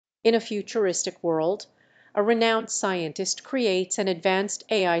In a futuristic world, a renowned scientist creates an advanced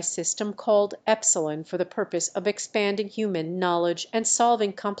AI system called Epsilon for the purpose of expanding human knowledge and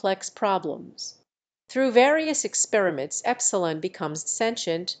solving complex problems. Through various experiments, Epsilon becomes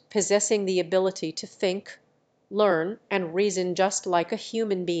sentient, possessing the ability to think, learn, and reason just like a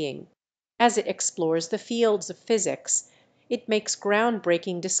human being. As it explores the fields of physics, it makes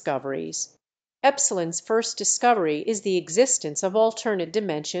groundbreaking discoveries. Epsilon's first discovery is the existence of alternate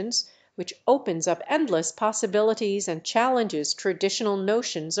dimensions, which opens up endless possibilities and challenges traditional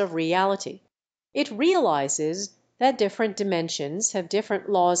notions of reality. It realizes that different dimensions have different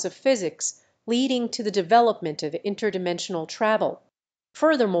laws of physics, leading to the development of interdimensional travel.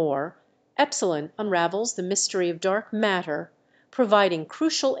 Furthermore, Epsilon unravels the mystery of dark matter, providing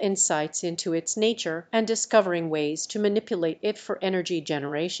crucial insights into its nature and discovering ways to manipulate it for energy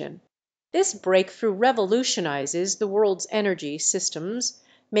generation. This breakthrough revolutionizes the world's energy systems,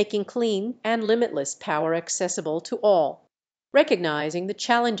 making clean and limitless power accessible to all. Recognizing the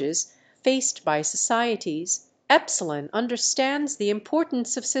challenges faced by societies, Epsilon understands the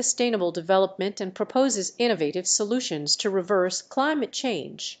importance of sustainable development and proposes innovative solutions to reverse climate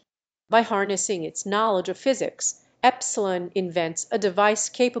change. By harnessing its knowledge of physics, Epsilon invents a device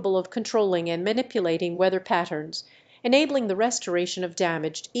capable of controlling and manipulating weather patterns, enabling the restoration of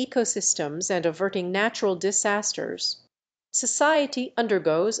damaged ecosystems and averting natural disasters. Society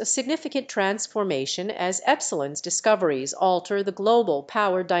undergoes a significant transformation as Epsilon's discoveries alter the global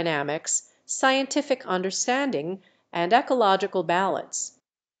power dynamics, scientific understanding, and ecological balance.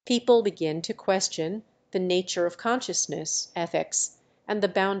 People begin to question the nature of consciousness, ethics, and the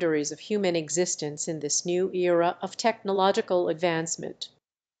boundaries of human existence in this new era of technological advancement.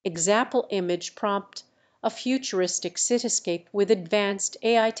 Example image prompt: a futuristic cityscape with advanced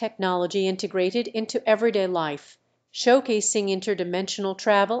AI technology integrated into everyday life, showcasing interdimensional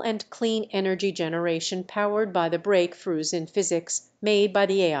travel and clean energy generation powered by the breakthroughs in physics made by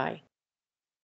the AI.